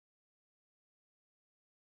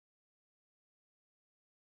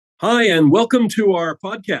Hi, and welcome to our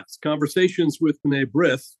podcast, Conversations with B'nai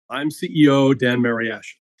B'rith. I'm CEO Dan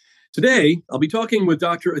Mariaschin. Today, I'll be talking with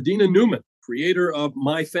Dr. Adina Newman, creator of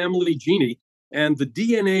My Family Genie and the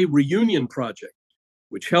DNA Reunion Project,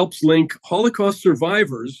 which helps link Holocaust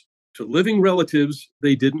survivors to living relatives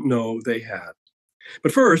they didn't know they had.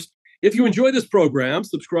 But first, if you enjoy this program,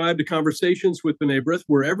 subscribe to Conversations with B'nai B'rith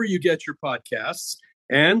wherever you get your podcasts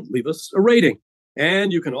and leave us a rating.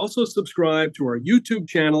 And you can also subscribe to our YouTube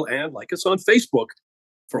channel and like us on Facebook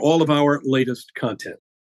for all of our latest content.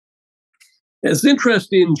 As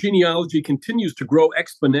interest in genealogy continues to grow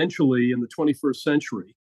exponentially in the 21st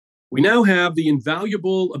century, we now have the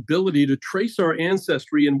invaluable ability to trace our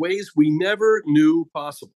ancestry in ways we never knew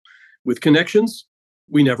possible, with connections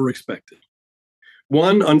we never expected.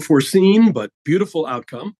 One unforeseen but beautiful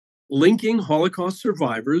outcome, linking Holocaust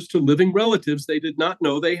survivors to living relatives they did not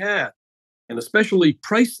know they had. An especially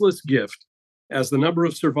priceless gift as the number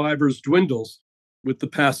of survivors dwindles with the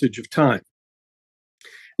passage of time.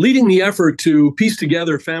 Leading the effort to piece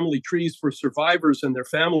together family trees for survivors and their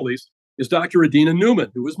families is Dr. Adina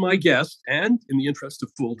Newman, who is my guest and, in the interest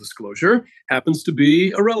of full disclosure, happens to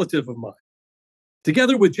be a relative of mine.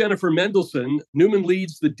 Together with Jennifer Mendelsohn, Newman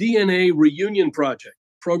leads the DNA Reunion Project,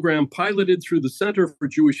 a program piloted through the Center for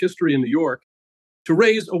Jewish History in New York to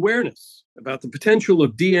raise awareness about the potential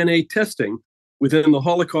of DNA testing within the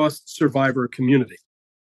Holocaust survivor community.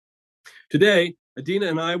 Today, Adina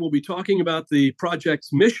and I will be talking about the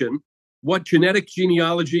project's mission, what genetic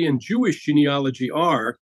genealogy and Jewish genealogy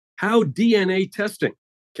are, how DNA testing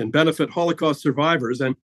can benefit Holocaust survivors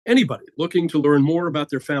and anybody looking to learn more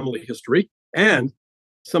about their family history, and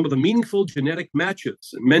some of the meaningful genetic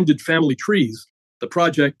matches and mended family trees the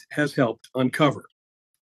project has helped uncover.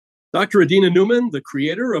 Dr. Adina Newman, the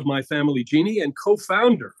creator of My Family Genie and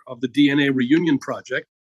co-founder of the DNA Reunion Project,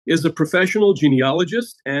 is a professional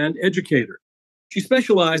genealogist and educator. She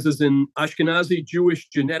specializes in Ashkenazi Jewish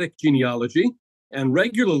genetic genealogy and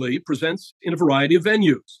regularly presents in a variety of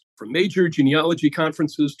venues, from major genealogy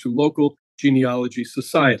conferences to local genealogy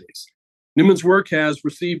societies. Newman's work has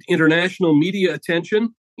received international media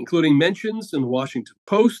attention, including mentions in the Washington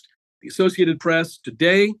Post, the Associated Press,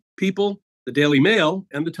 Today, People, the Daily Mail,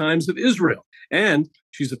 and the Times of Israel. And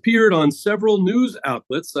she's appeared on several news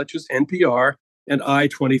outlets such as NPR and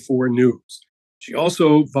I-24 News. She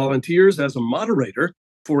also volunteers as a moderator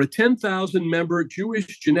for a 10,000-member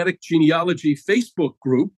Jewish genetic genealogy Facebook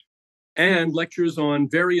group and lectures on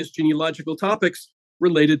various genealogical topics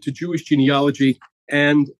related to Jewish genealogy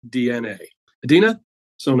and DNA. Adina,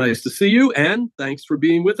 so nice to see you, and thanks for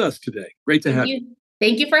being with us today. Great to have you.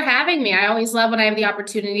 Thank you for having me. I always love when I have the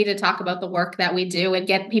opportunity to talk about the work that we do and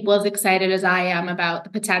get people as excited as I am about the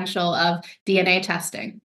potential of DNA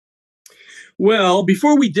testing. Well,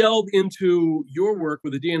 before we delve into your work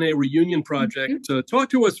with the DNA Reunion Project, talk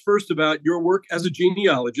to us first about your work as a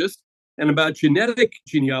genealogist and about genetic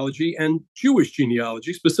genealogy and Jewish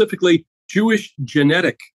genealogy, specifically Jewish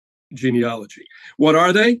genetic genealogy. What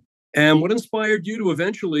are they, and what inspired you to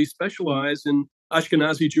eventually specialize in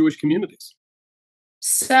Ashkenazi Jewish communities?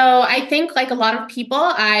 So I think, like a lot of people,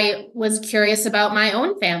 I was curious about my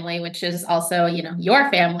own family, which is also, your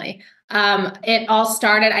family. It all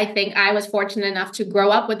started, I think I was fortunate enough to grow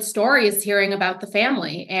up with stories hearing about the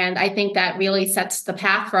family. And I think that really sets the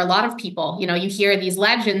path for a lot of people. You hear these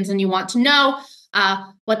legends and you want to know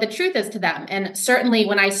what the truth is to them. And certainly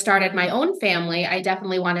when I started my own family, I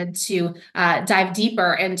definitely wanted to dive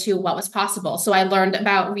deeper into what was possible. So I learned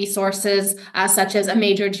about resources such as a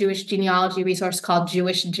major Jewish genealogy resource called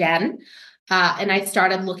Jewish Gen. And I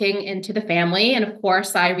started looking into the family. And of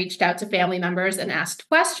course, I reached out to family members and asked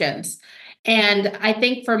questions. And I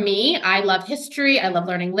think for me, I love history. I love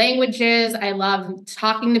learning languages. I love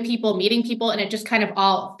talking to people, meeting people, and it just kind of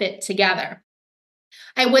all fit together.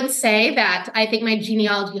 I would say that I think my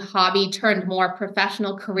genealogy hobby turned more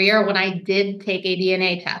professional career when I did take a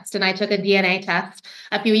DNA test. And I took a DNA test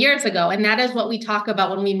a few years ago. And that is what we talk about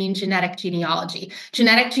when we mean genetic genealogy.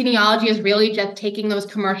 Genetic genealogy is really just taking those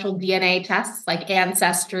commercial DNA tests like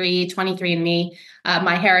Ancestry, 23andMe,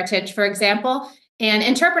 MyHeritage, for example, and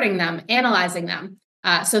interpreting them, analyzing them.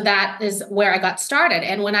 So that is where I got started.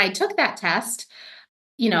 And when I took that test,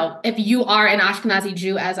 if you are an Ashkenazi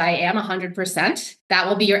Jew, as I am 100%, that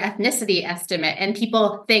will be your ethnicity estimate. And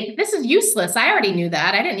people think, this is useless. I already knew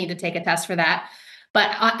that. I didn't need to take a test for that.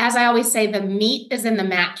 But as I always say, the meat is in the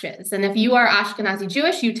matches. And if you are Ashkenazi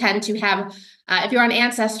Jewish, you tend to have, if you're on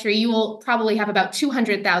Ancestry, you will probably have about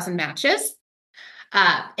 200,000 matches.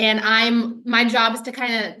 And my job is to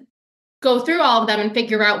kind of go through all of them and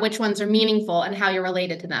figure out which ones are meaningful and how you're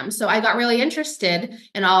related to them. So I got really interested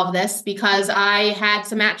in all of this because I had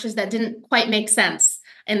some matches that didn't quite make sense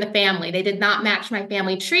in the family. They did not match my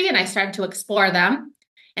family tree, and I started to explore them.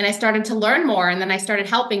 And I started to learn more, and then I started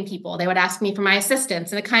helping people. They would ask me for my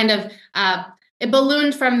assistance, and it kind of it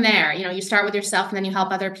ballooned from there. You know, you start with yourself, and then you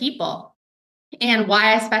help other people. And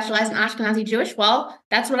why I specialize in Ashkenazi Jewish? Well,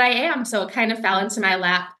 that's what I am. So it kind of fell into my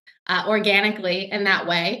lap organically in that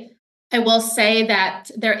way. I will say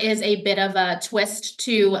that there is a bit of a twist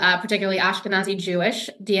to particularly Ashkenazi Jewish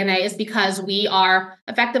DNA, is because we are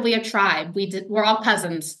effectively a tribe. We're all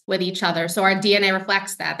cousins with each other. So our DNA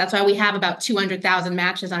reflects that. That's why we have about 200,000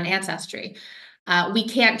 matches on Ancestry. We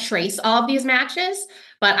can't trace all of these matches,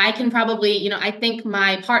 but I can probably, I think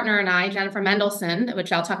my partner and I, Jennifer Mendelsohn,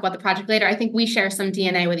 which I'll talk about the project later, I think we share some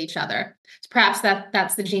DNA with each other. So perhaps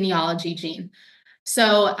that's the genealogy gene.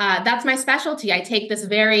 So that's my specialty. I take this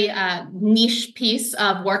very niche piece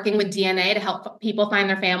of working with DNA to help people find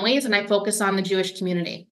their families, and I focus on the Jewish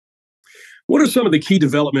community. What are some of the key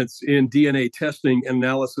developments in DNA testing and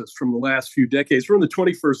analysis from the last few decades? We're in the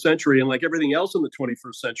 21st century, and like everything else in the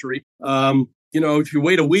 21st century, if you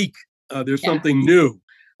wait a week, there's something new.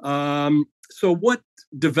 So what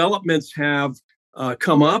developments have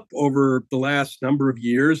come up over the last number of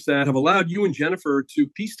years that have allowed you and Jennifer to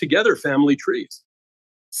piece together family trees?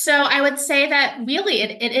 So I would say that really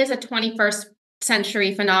it is a 21st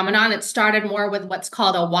century phenomenon. It started more with what's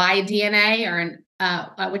called a Y-DNA,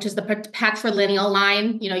 which is the patrilineal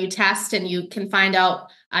line. You test and you can find out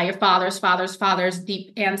your father's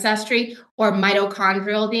deep ancestry, or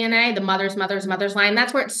mitochondrial DNA, the mother's line.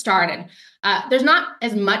 That's where it started. There's not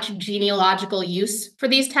as much genealogical use for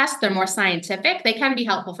these tests. They're more scientific. They can be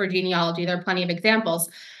helpful for genealogy. There are plenty of examples.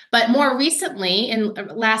 But more recently, in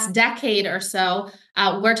the last decade or so,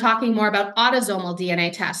 we're talking more about autosomal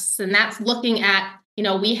DNA tests. And that's looking at,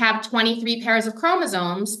 we have 23 pairs of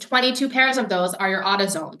chromosomes, 22 pairs of those are your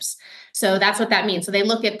autosomes. So that's what that means. So they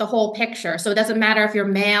look at the whole picture. So it doesn't matter if you're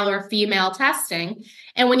male or female testing.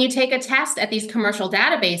 And when you take a test at these commercial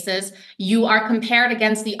databases, you are compared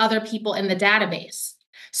against the other people in the database.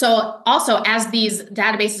 So also, as these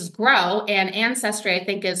databases grow, and Ancestry, I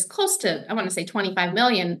think, is close to, I want to say 25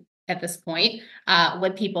 million at this point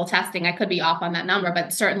with people testing. I could be off on that number,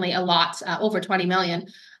 but certainly a lot, over 20 million.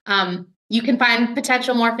 You can find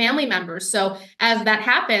potential more family members. So as that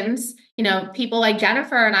happens, people like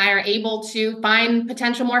Jennifer and I are able to find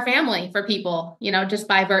potential more family for people, just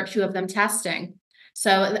by virtue of them testing.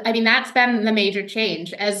 So, that's been the major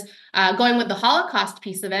change. As going with the Holocaust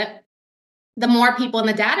piece of it, the more people in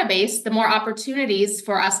the database, the more opportunities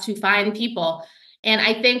for us to find people. And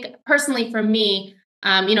I think personally for me,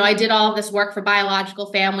 I did all of this work for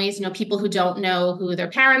biological families, people who don't know who their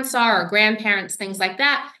parents are or grandparents, things like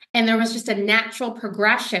that. And there was just a natural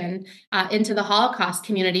progression into the Holocaust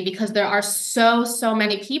community, because there are so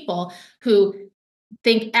many people who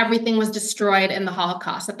think everything was destroyed in the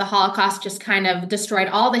Holocaust, that the Holocaust just kind of destroyed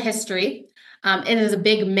all the history. It is a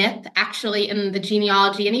big myth, actually, in the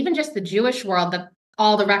genealogy and even just the Jewish world, that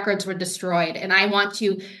all the records were destroyed. And I want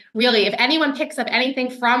to really, if anyone picks up anything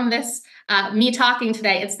from this, me talking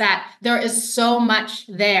today, it's that there is so much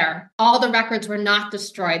there. All the records were not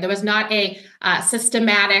destroyed. There was not a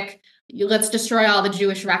systematic, let's destroy all the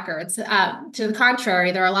Jewish records. To the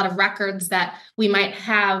contrary, there are a lot of records that we might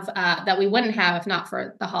have that we wouldn't have if not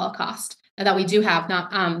for the Holocaust, that we do have,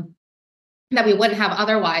 not that we wouldn't have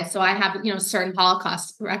otherwise. So I have, certain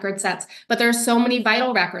Holocaust record sets, but there are so many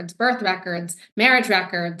vital records, birth records, marriage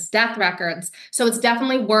records, death records. So it's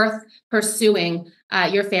definitely worth pursuing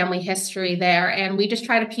your family history there. And we just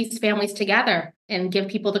try to piece families together and give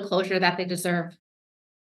people the closure that they deserve.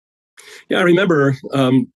 Yeah, I remember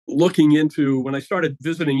looking into, when I started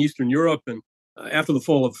visiting Eastern Europe, and after the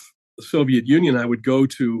fall of the Soviet Union, I would go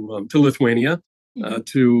to Lithuania,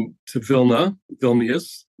 to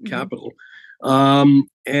Vilnius, capital.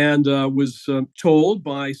 And was told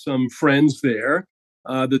by some friends there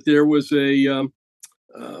that there was a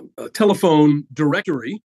telephone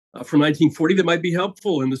directory from 1940 that might be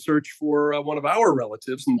helpful in the search for one of our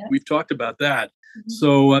relatives, and we've talked about that.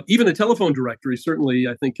 So even a telephone directory certainly,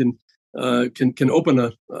 I think, can open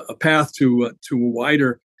a path to a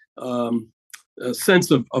wider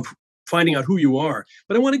sense of finding out who you are.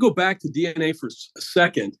 But I want to go back to DNA for a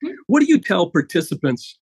second. What do you tell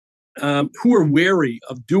participants who are wary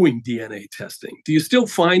of doing DNA testing? Do you still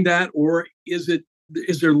find that, or is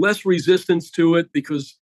there less resistance to it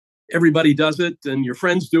because everybody does it and your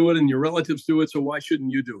friends do it and your relatives do it, so why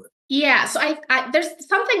shouldn't you do it? Yeah, so there's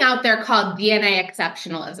something out there called DNA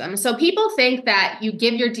exceptionalism. So people think that you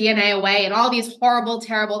give your DNA away and all these horrible,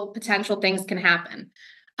 terrible potential things can happen.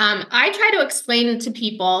 I try to explain to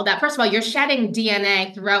people that, first of all, you're shedding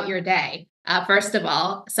DNA throughout your day, first of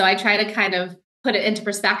all. So I try to kind of put it into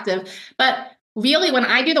perspective. But really, when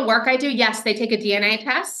I do the work I do, yes, they take a DNA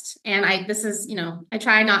test. And I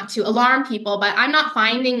try not to alarm people, but I'm not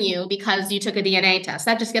finding you because you took a DNA test.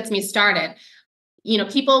 That just gets me started.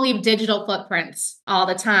 People leave digital footprints all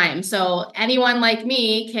the time. So anyone like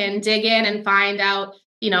me can dig in and find out,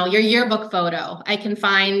 your yearbook photo. I can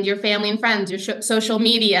find your family and friends, your social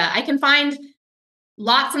media. I can find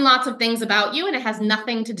lots and lots of things about you, and it has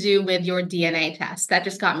nothing to do with your DNA test. That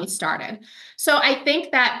just got me started. So I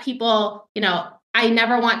think that people, I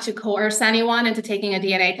never want to coerce anyone into taking a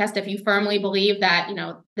DNA test. If you firmly believe that,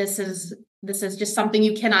 this is just something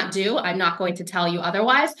you cannot do, I'm not going to tell you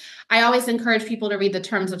otherwise. I always encourage people to read the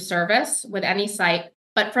terms of service with any site.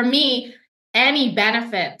 But for me, any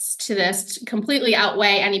benefits to this completely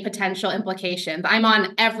outweigh any potential implications. I'm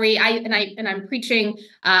on I'm preaching.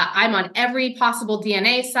 I'm on every possible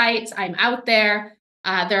DNA site. I'm out there.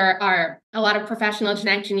 There are a lot of professional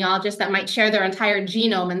genetic genealogists that might share their entire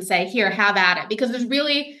genome and say, "Here, have at it," because there's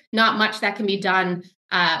really not much that can be done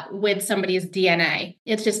with somebody's DNA.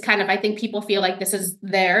 It's just kind of, I think people feel like this is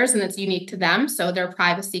theirs and it's unique to them, so there are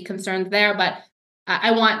privacy concerns there. But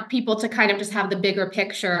I want people to kind of just have the bigger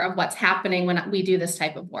picture of what's happening when we do this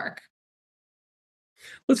type of work.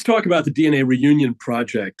 Let's talk about the DNA Reunion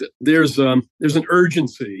Project. There's an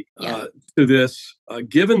urgency to this,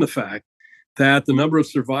 given the fact that the number of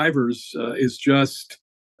survivors is just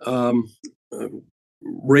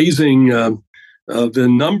raising the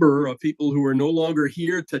number of people who are no longer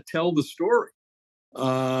here to tell the story.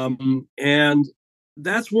 And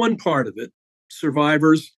that's one part of it,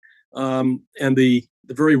 survivors, and the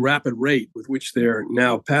very rapid rate with which they're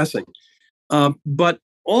now passing. But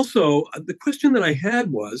also, the question that I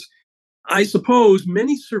had was, I suppose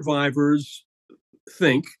many survivors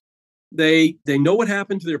think they know what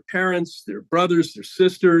happened to their parents, their brothers, their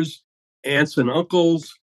sisters, aunts and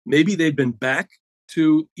uncles. Maybe they've been back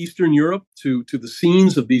to Eastern Europe, to the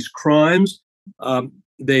scenes of these crimes.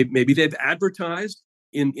 Maybe they've advertised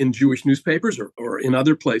in Jewish newspapers or in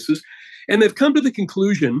other places, and they've come to the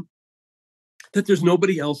conclusion that there's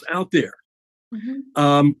nobody else out there.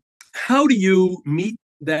 Mm-hmm. How do you meet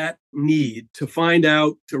that need to find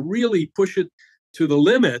out, to really push it to the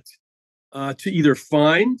limit, to either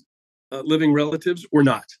find living relatives or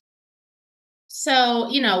not? So,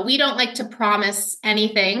 we don't like to promise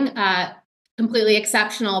anything completely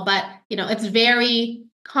exceptional, but, it's very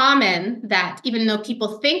common that even though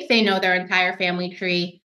people think they know their entire family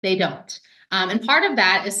tree, they don't. And part of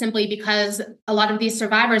that is simply because a lot of these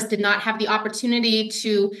survivors did not have the opportunity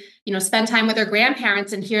to, spend time with their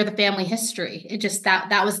grandparents and hear the family history. It just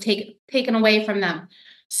that was taken away from them.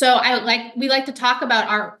 So we like to talk about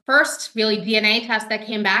our first really DNA test that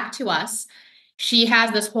came back to us. She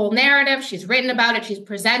has this whole narrative. She's written about it. She's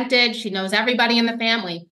presented. She knows everybody in the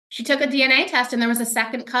family. She took a DNA test and there was a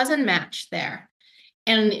second cousin match there.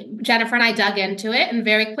 And Jennifer and I dug into it, and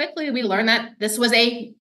very quickly we learned that this was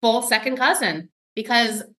a full second cousin,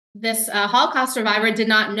 because this Holocaust survivor did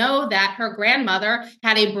not know that her grandmother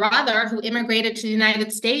had a brother who immigrated to the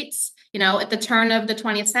United States, at the turn of the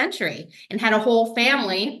 20th century, and had a whole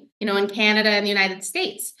family, in Canada and the United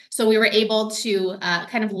States. So we were able to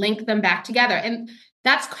kind of link them back together. And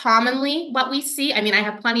that's commonly what we see. I mean, I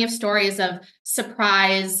have plenty of stories of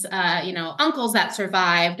surprise, uncles that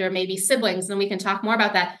survived, or maybe siblings, and we can talk more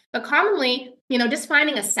about that. But commonly, just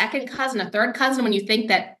finding a second cousin, a third cousin, when you think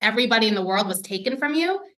that everybody in the world was taken from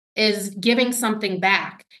you, is giving something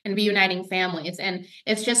back and reuniting families. And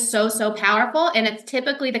it's just so, so powerful. And it's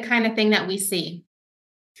typically the kind of thing that we see.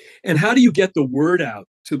 And how do you get the word out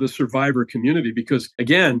to the survivor community? Because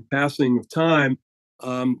again, passing of time,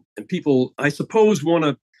 and people, I suppose,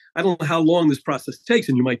 I don't know how long this process takes,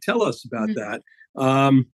 and you might tell us about that,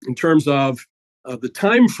 in terms of the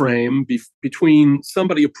time frame between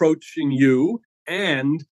somebody approaching you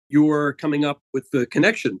and you're coming up with the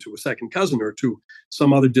connection to a second cousin or to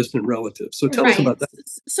some other distant relative. So tell us about that.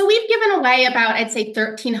 So we've given away about, I'd say,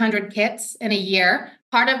 1,300 kits in a year.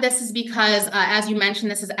 Part of this is because, as you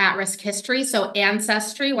mentioned, this is at-risk history. So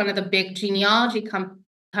Ancestry, one of the big genealogy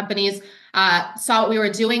companies, saw what we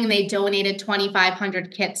were doing, and they donated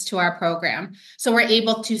 2,500 kits to our program. So we're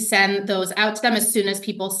able to send those out to them as soon as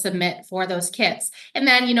people submit for those kits. And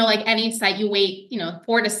then, like any site, you wait,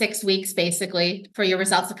 4 to 6 weeks basically for your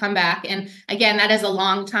results to come back. And again, that is a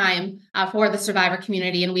long time for the survivor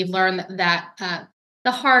community. And we've learned that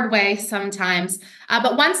the hard way sometimes.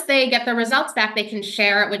 But once they get the results back, they can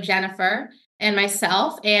share it with Jennifer and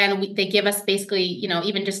myself, and they give us basically,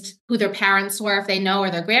 even just who their parents were, if they know,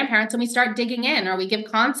 or their grandparents, and we start digging in, or we give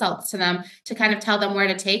consults to them to kind of tell them where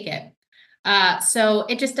to take it. So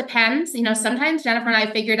it just depends. Sometimes Jennifer and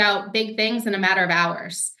I figured out big things in a matter of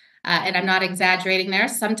hours, and I'm not exaggerating there.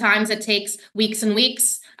 Sometimes it takes weeks and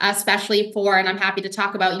weeks, especially for, and I'm happy to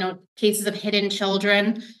talk about, cases of hidden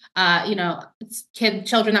children,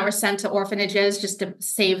 children that were sent to orphanages just to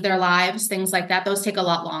save their lives, things like that. Those take a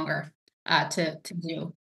lot longer to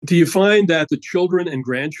do. Do you find that the children and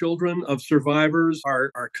grandchildren of survivors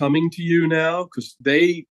are coming to you now? Because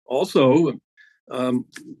they also, I'm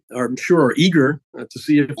sure, are eager to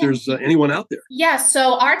see if there's anyone out there. Yeah,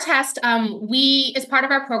 so our test, as part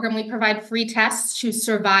of our program, we provide free tests to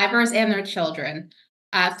survivors and their children.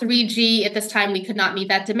 3G, at this time, we could not meet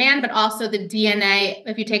that demand, but also the DNA,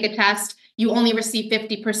 if you take a test, you only receive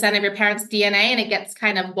 50% of your parents' DNA, and it gets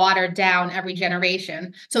kind of watered down every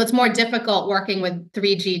generation. So it's more difficult working with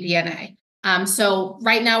 3G DNA. So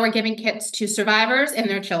right now we're giving kits to survivors and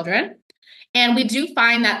their children. And we do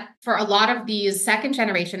find that for a lot of these second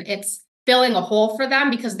generation, it's filling a hole for them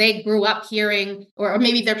because they grew up hearing, or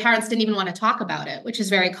maybe their parents didn't even want to talk about it, which is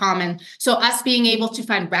very common. So us being able to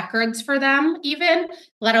find records for them, even,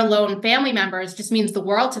 let alone family members, just means the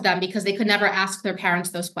world to them because they could never ask their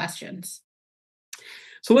parents those questions.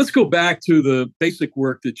 So let's go back to the basic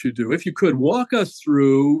work that you do. If you could walk us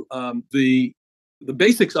through the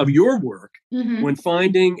basics of your work when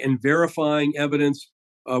finding and verifying evidence,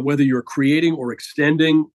 whether you're creating or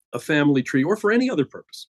extending a family tree or for any other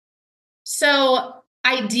purpose. So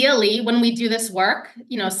ideally, when we do this work,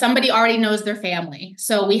 somebody already knows their family.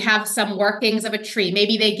 So we have some workings of a tree.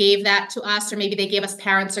 Maybe they gave that to us, or maybe they gave us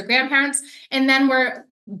parents or grandparents, and then we're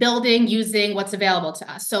building using what's available to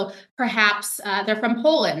us. So perhaps they're from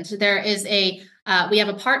Poland. We have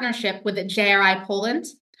a partnership with the JRI Poland.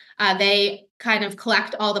 They kind of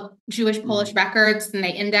collect all the Jewish Polish records and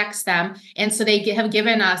they index them. And so they have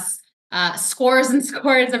given us scores and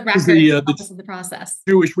scores of records of the process.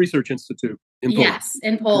 Jewish Research Institute in Poland. Yes,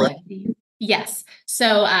 in Poland. Correct. Yes.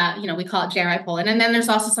 So, we call it JRI Poland. And then there's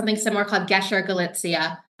also something similar called Gesher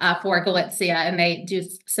Galicia for Galicia, and they do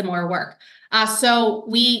similar work. So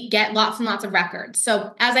we get lots and lots of records.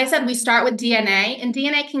 So as I said, we start with DNA, and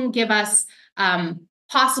DNA can give us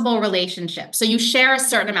possible relationships. So you share a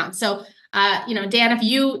certain amount. So, Dan, if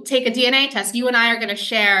you take a DNA test, you and I are going to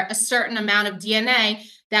share a certain amount of DNA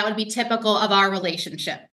that would be typical of our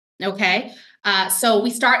relationship. Okay. So we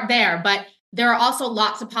start there, but there are also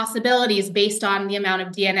lots of possibilities based on the amount of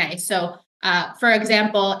DNA. So, for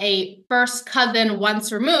example, a first cousin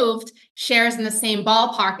once removed shares in the same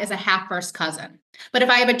ballpark as a half first cousin. But if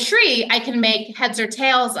I have a tree, I can make heads or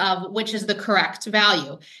tails of which is the correct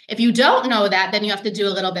value. If you don't know that, then you have to do a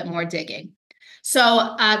little bit more digging.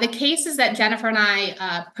 So the cases that Jennifer and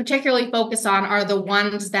I particularly focus on are the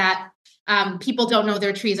ones that people don't know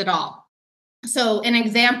their trees at all. So an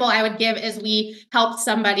example I would give is we helped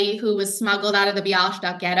somebody who was smuggled out of the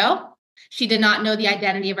Białystok ghetto. She did not know the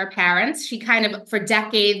identity of her parents. She kind of, for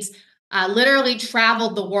decades, literally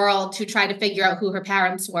traveled the world to try to figure out who her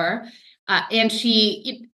parents were. And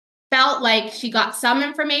she felt like she got some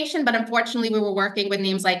information, but unfortunately we were working with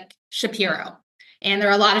names like Shapiro. And there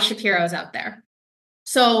are a lot of Shapiros out there.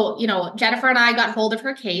 So, Jennifer and I got hold of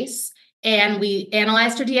her case and we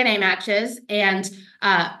analyzed her DNA matches, and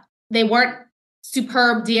they weren't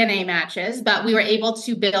superb DNA matches, but we were able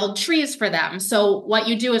to build trees for them. So what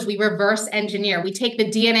you do is we reverse engineer. We take the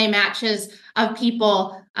DNA matches of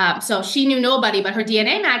people. So she knew nobody, but her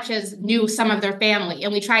DNA matches knew some of their family.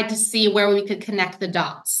 And we tried to see where we could connect the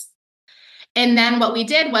dots. And then what we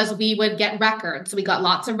did was we would get records. We got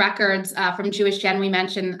lots of records from Jewish Gen. We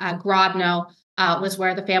mentioned Grodno was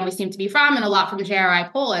where the family seemed to be from, and a lot from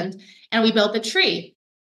JRI Poland. And we built the tree.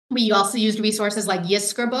 We also used resources like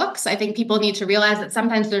Yisker books. I think people need to realize that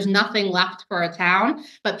sometimes there's nothing left for a town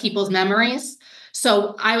but people's memories.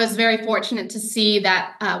 So I was very fortunate to see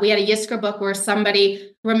that we had a Yisker book where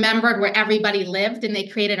somebody remembered where everybody lived, and they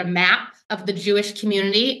created a map of the Jewish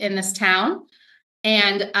community in this town.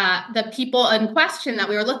 And the people in question that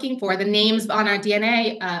we were looking for, the names on our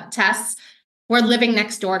DNA tests, were living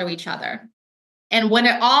next door to each other. And when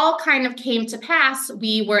it all kind of came to pass,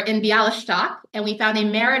 we were in Białystok and we found a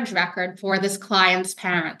marriage record for this client's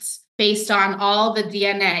parents based on all the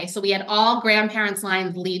DNA. So we had all grandparents'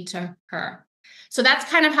 lines lead to her. So that's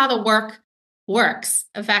kind of how the work works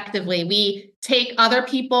effectively. We take other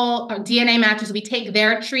people or DNA matches, we take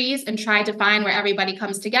their trees and try to find where everybody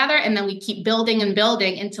comes together. And then we keep building and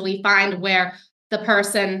building until we find where the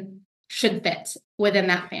person should fit within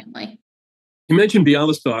that family. You mentioned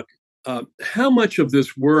Bialystok. How much of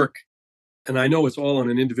this work, and I know it's all on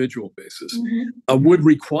an individual basis, would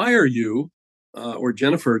require you or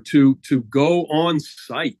Jennifer to go on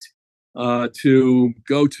site, to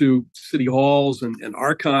go to city halls and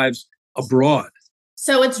archives abroad?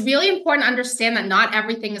 So it's really important to understand that not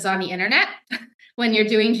everything is on the internet when you're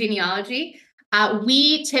doing genealogy.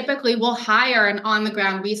 We typically will hire an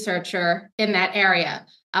on-the-ground researcher in that area.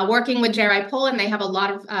 Working with JRI Poland, they have a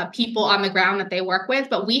lot of people on the ground that they work with,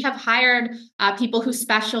 but we have hired people who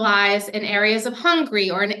specialize in areas of Hungary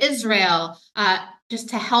or in Israel just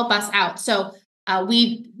to help us out. So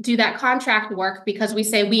we do that contract work because we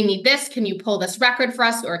say, we need this. Can you pull this record for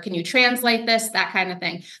us? Or can you translate this? That kind of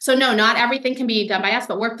thing. So no, not everything can be done by us,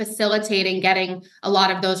 but we're facilitating getting a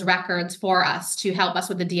lot of those records for us to help us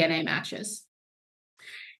with the DNA matches.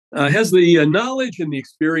 Has the knowledge and the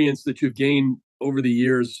experience that you've gained over the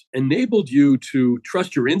years enabled you to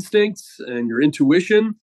trust your instincts and your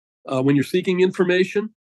intuition when you're seeking information?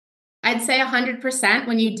 I'd say 100%.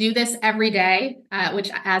 When you do this every day, which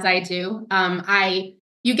as I do,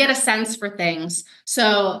 you get a sense for things.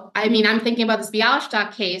 So, I mean, I'm thinking about this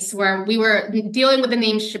Bialystok case where we were dealing with the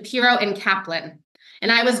names Shapiro and Kaplan.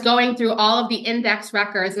 And I was going through all of the index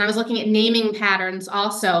records and I was looking at naming patterns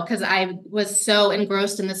also because I was so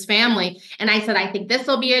engrossed in this family. And I said, I think this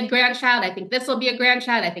will be a grandchild. I think this will be a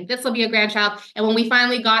grandchild. I think this will be a grandchild. And when we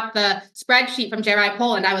finally got the spreadsheet from JRI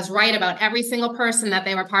Poland, I was right about every single person that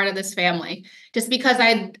they were part of this family, just because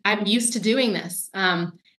I'm used to doing this.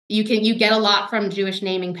 You get a lot from Jewish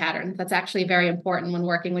naming patterns. That's actually very important when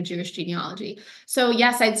working with Jewish genealogy. So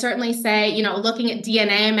yes, I'd certainly say, looking at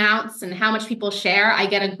DNA amounts and how much people share, I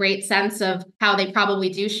get a great sense of how they probably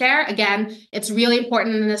do share. Again, it's really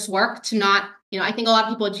important in this work to not, I think a lot of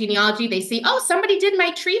people in genealogy, they see, oh, somebody did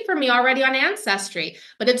my tree for me already on Ancestry.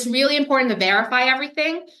 But it's really important to verify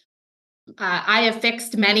everything. I have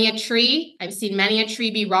fixed many a tree. I've seen many a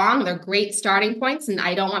tree be wrong. They're great starting points, and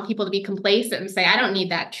I don't want people to be complacent and say, I don't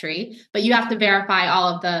need that tree. But you have to verify all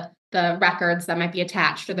of the records that might be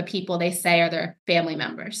attached or the people they say are their family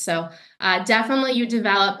members. So definitely you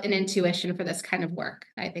develop an intuition for this kind of work.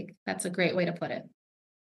 I think that's a great way to put it.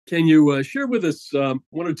 Can you share with us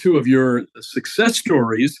one or two of your success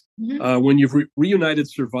stories when you've reunited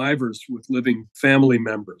survivors with living family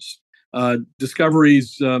members?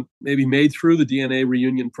 Discoveries maybe made through the DNA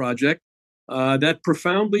Reunion Project that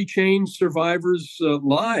profoundly changed survivors'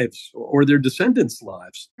 lives or their descendants'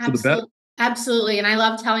 lives for the better. Absolutely. And I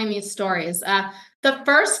love telling these stories. The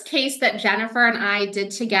first case that Jennifer and I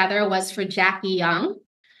did together was for Jackie Young.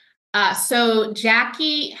 So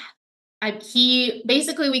Jackie,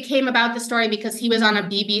 we came about the story because he was on a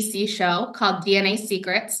BBC show called DNA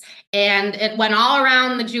Secrets, and it went all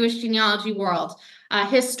around the Jewish genealogy world.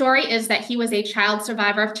 His story is that he was a child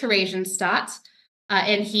survivor of Theresienstadt,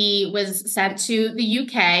 and he was sent to the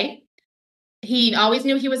UK. He always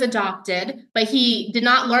knew he was adopted, but he did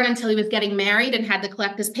not learn until he was getting married and had to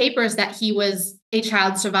collect his papers that he was a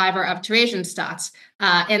child survivor of Theresienstadt,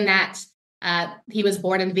 and that he was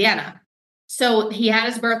born in Vienna. So he had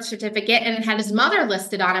his birth certificate and it had his mother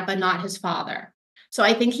listed on it, but not his father. So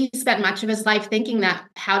I think he spent much of his life thinking that,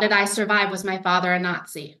 how did I survive? Was my father a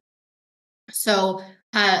Nazi? So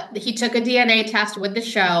he took a DNA test with the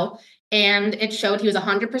show, and it showed he was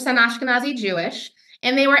 100% Ashkenazi Jewish,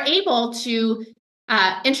 and they were able to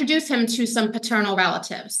introduce him to some paternal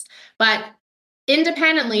relatives. But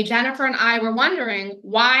independently, Jennifer and I were wondering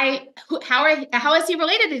how is he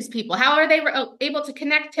related to these people? How are they able to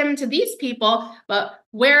connect him to these people? But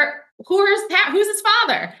who's his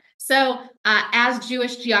father? So as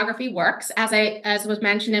Jewish geography works, as was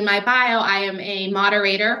mentioned in my bio, I am a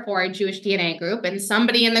moderator for a Jewish DNA group, and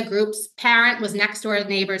somebody in the group's parent was next door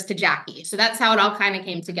neighbors to Jackie. So that's how it all kind of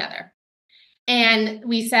came together. And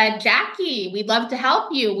we said, Jackie, we'd love to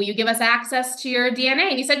help you. Will you give us access to your DNA?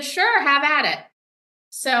 And he said, sure, have at it.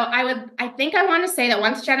 So I think I want to say that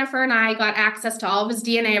once Jennifer and I got access to all of his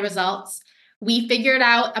DNA results, we figured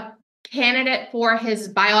out a candidate for his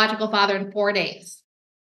biological father in 4 days.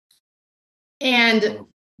 And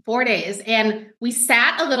 4 days. And we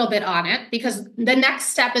sat a little bit on it because the next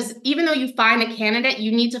step is, even though you find a candidate,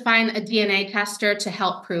 you need to find a DNA tester to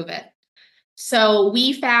help prove it. So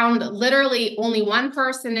we found literally only one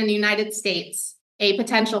person in the United States, a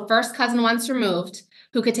potential first cousin once removed,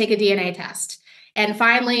 who could take a DNA test. And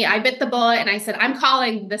finally, I bit the bullet and I said, I'm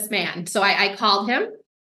calling this man. So I called him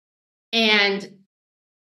and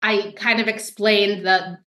I kind of explained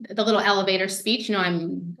the little elevator speech. My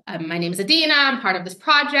name is Adina. I'm part of this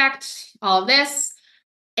project, all of this,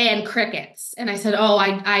 and crickets. And I said, oh,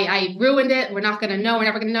 I ruined it. We're not going to know. We're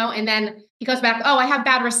never going to know. And then he goes back, oh, I have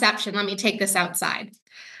bad reception. Let me take this outside.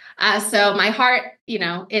 So my heart,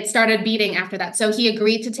 it started beating after that. So he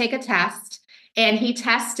agreed to take a test, and he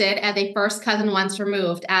tested as a first cousin once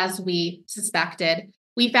removed, as we suspected.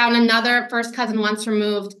 We found another first cousin once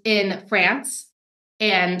removed in France,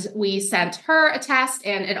 and we sent her a test,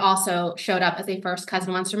 and it also showed up as a first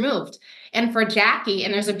cousin once removed. And for Jackie,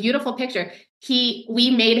 and there's a beautiful picture,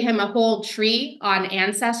 we made him a whole tree on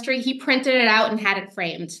Ancestry. He printed it out and had it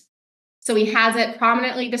framed. So he has it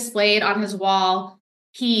prominently displayed on his wall.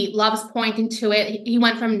 He loves pointing to it. He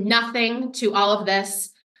went from nothing to all of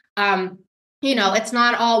this. It's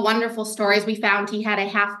not all wonderful stories. We found he had a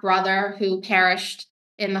half brother who perished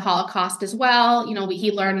in the Holocaust as well.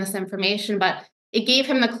 He learned this information, but it gave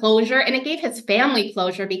him the closure, and it gave his family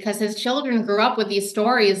closure, because his children grew up with these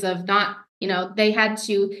stories of not, they had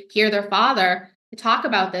to hear their father talk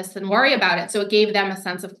about this and worry about it. So it gave them a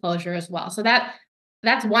sense of closure as well. So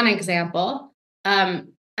that's one example.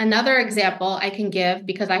 Another example I can give,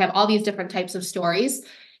 because I have all these different types of stories,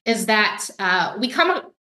 is that we come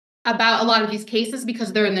about a lot of these cases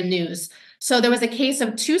because they're in the news. So there was a case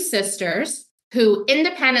of two sisters who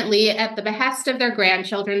independently, at the behest of their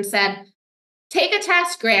grandchildren, said, take a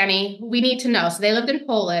test, Granny. We need to know. So they lived in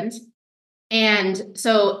Poland. And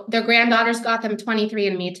so their granddaughters got them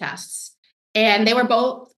 23andMe tests. And they were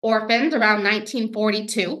both orphaned around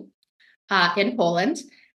 1942 in Poland.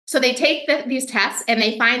 So they take these tests and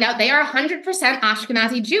they find out they are 100%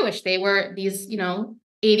 Ashkenazi Jewish. They were these,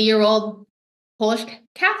 80-year-old Polish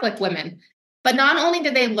Catholic women. But not only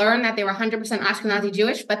did they learn that they were 100% Ashkenazi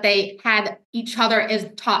Jewish, but they had each other as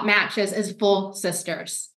top matches as full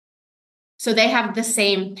sisters. So they have the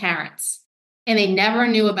same parents, and they never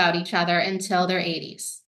knew about each other until their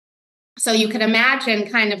 80s. So you can imagine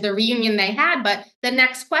kind of the reunion they had, but the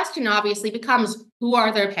next question obviously becomes, who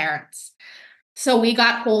are their parents? So we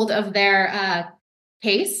got hold of their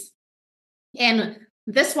case, and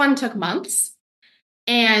this one took months.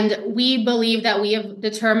 And we believe that we have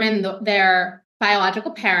determined their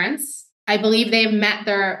biological parents. I believe they've met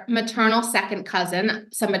their maternal second cousin,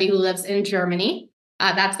 somebody who lives in Germany.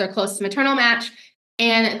 That's their closest maternal match.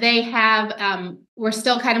 And they have, we're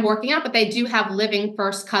still kind of working out, but they do have living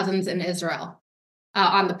first cousins in Israel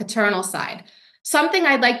on the paternal side. Something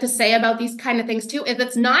I'd like to say about these kind of things too is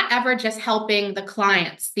it's not ever just helping the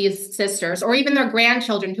clients, these sisters, or even their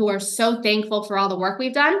grandchildren, who are so thankful for all the work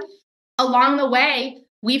we've done. Along the way,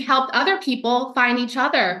 we've helped other people find each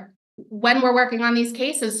other when we're working on these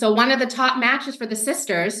cases. So one of the top matches for the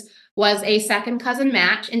sisters was a second cousin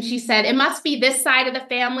match. And she said, it must be this side of the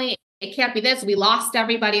family. It can't be this. We lost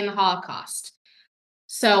everybody in the Holocaust.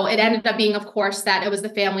 So it ended up being, of course, that it was the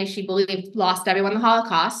family she believed lost everyone in the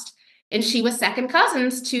Holocaust. And she was second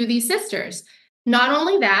cousins to these sisters. Not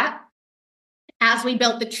only that, as we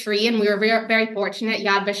built the tree, and we were very, very fortunate,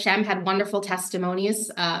 Yad Vashem had wonderful testimonies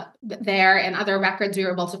there and other records we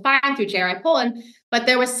were able to find through JRI Poland, but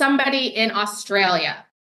there was somebody in Australia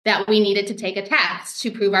that we needed to take a test to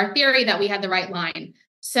prove our theory that we had the right line.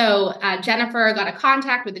 So Jennifer got a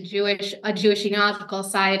contact with a Jewish Genealogical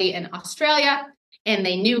Society in Australia, and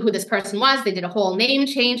they knew who this person was. They did a whole name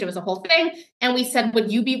change. It was a whole thing. And we said,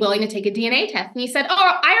 would you be willing to take a DNA test? And he said, oh,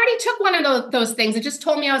 I already took one of those things. It just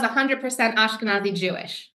told me I was 100% Ashkenazi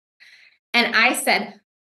Jewish. And I said,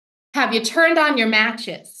 have you turned on your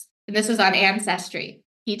matches? And this was on Ancestry.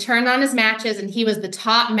 He turned on his matches, and he was the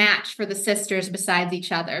top match for the sisters besides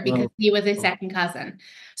each other, because he was a second cousin.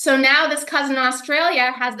 So now this cousin in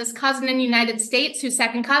Australia has this cousin in the United States who's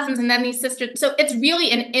second cousins, and then these sisters. So it's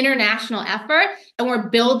really an international effort, and we're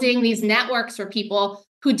building these networks for people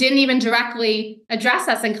who didn't even directly address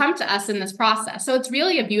us and come to us in this process. So it's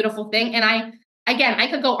really a beautiful thing. And I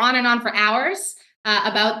could go on and on for hours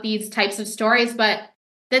about these types of stories, but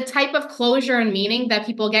the type of closure and meaning that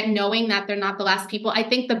people get knowing that they're not the last people. I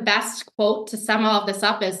think the best quote to sum all of this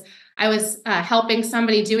up is, I was helping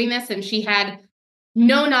somebody doing this, and she had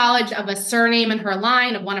no knowledge of a surname in her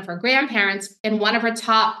line of one of her grandparents, and one of her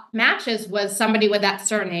top matches was somebody with that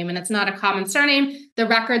surname, and it's not a common surname. The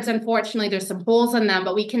records, unfortunately, there's some holes in them,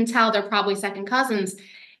 but we can tell they're probably second cousins.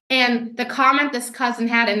 And the comment this cousin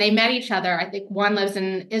had, and they met each other, I think one lives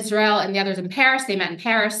in Israel and the other's in Paris. They met in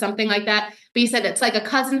Paris, something like that. But he said, it's like a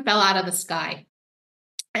cousin fell out of the sky.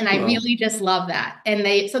 And I really just love that.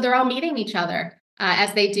 And so they're all meeting each other.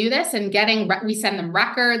 as they do this, and we send them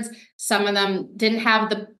records. Some of them didn't have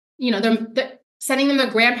they're sending them their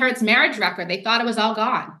grandparents' marriage record. They thought it was all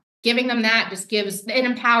gone. Giving them that it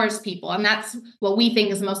empowers people. And that's what we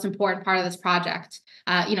think is the most important part of this project.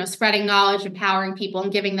 Spreading knowledge, empowering people,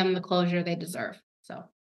 and giving them the closure they deserve. So,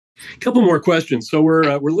 a couple more questions. So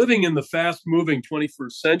we're living in the fast-moving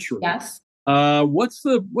 21st century. Yes. What's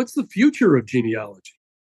the future of genealogy?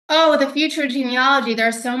 Oh, the future of genealogy. There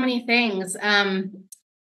are so many things. You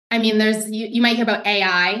might hear about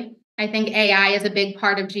AI. I think AI is a big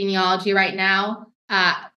part of genealogy right now.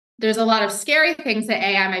 There's a lot of scary things that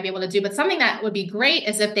AI might be able to do, but something that would be great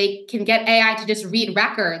is if they can get AI to just read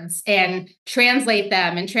records and translate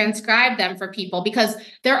them and transcribe them for people, because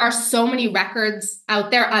there are so many records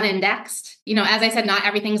out there unindexed. As I said, not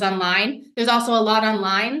everything's online. There's also a lot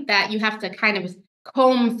online that you have to kind of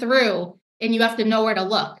comb through, and you have to know where to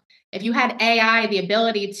look. If you had AI, the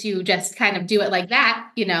ability to just kind of do it like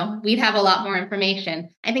that, we'd have a lot more information.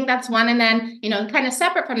 I think that's one. And then, kind of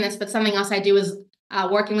separate from this, but something else I do is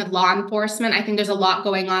working with law enforcement. I think there's a lot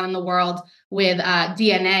going on in the world with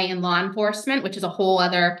DNA and law enforcement, which is a whole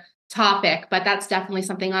other topic, but that's definitely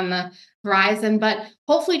something on the horizon. But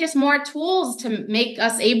hopefully just more tools to make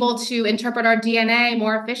us able to interpret our DNA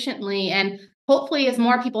more efficiently. And hopefully as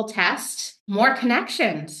more people test, more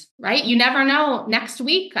connections, right? You never know. Next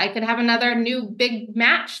week, I could have another new big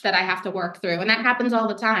match that I have to work through. And that happens all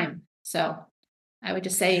the time. So I would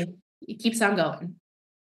just say it keeps on going.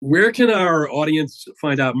 Where can our audience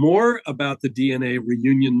find out more about the DNA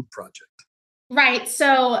Reunion Project? Right.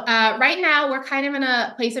 So right now, we're kind of in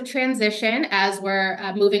a place of transition as we're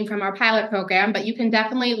moving from our pilot program, but you can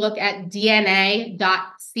definitely look at dna.cjh.org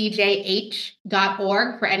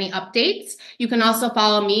for any updates. You can also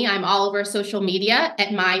follow me. I'm all over social media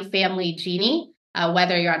at My Family Genie,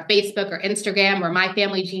 whether you're on Facebook or Instagram or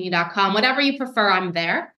myfamilygenie.com, whatever you prefer, I'm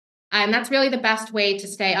there. And that's really the best way to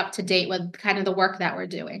stay up to date with kind of the work that we're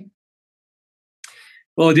doing.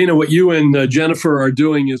 Well, Adina, what you and Jennifer are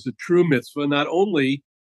doing is a true mitzvah, not only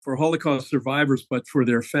for Holocaust survivors, but for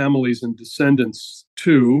their families and descendants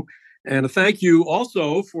too. And a thank you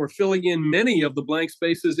also for filling in many of the blank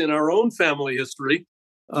spaces in our own family history.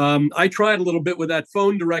 I tried a little bit with that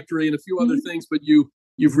phone directory and a few other things, but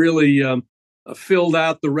you've really filled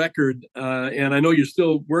out the record, and I know you're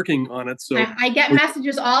still working on it. So I get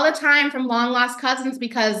messages all the time from long lost cousins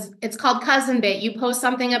because it's called Cousin Bait. You post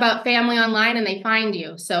something about family online and they find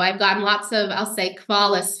you. So I've gotten lots of, I'll say,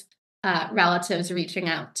 flawless relatives reaching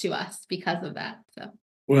out to us because of that. So,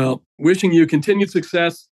 well, wishing you continued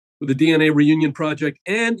success with the DNA Reunion Project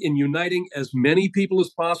and in uniting as many people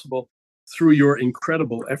as possible through your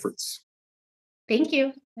incredible efforts. Thank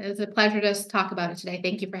you. It was a pleasure to talk about it today.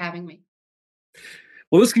 Thank you for having me.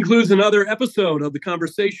 Well, this concludes another episode of the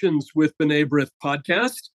Conversations with B'nai B'rith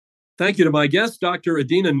podcast. Thank you to my guest, Dr.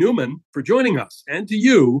 Adina Newman, for joining us, and to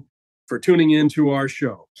you for tuning in to our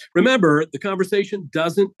show. Remember, the conversation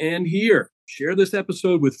doesn't end here. Share this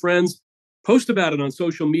episode with friends, post about it on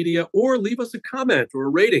social media, or leave us a comment or a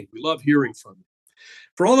rating. We love hearing from you.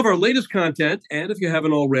 For all of our latest content, and if you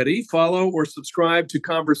haven't already, follow or subscribe to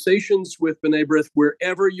Conversations with B'nai B'rith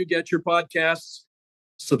wherever you get your podcasts.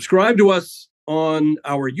 Subscribe to us on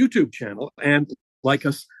our YouTube channel and like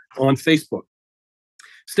us on Facebook.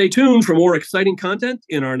 Stay tuned for more exciting content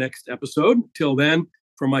in our next episode. Till then,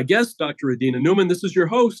 for my guest, Dr. Adina Newman, this is your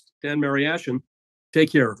host, Dan Mariaschin.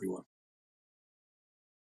 Take care, everyone.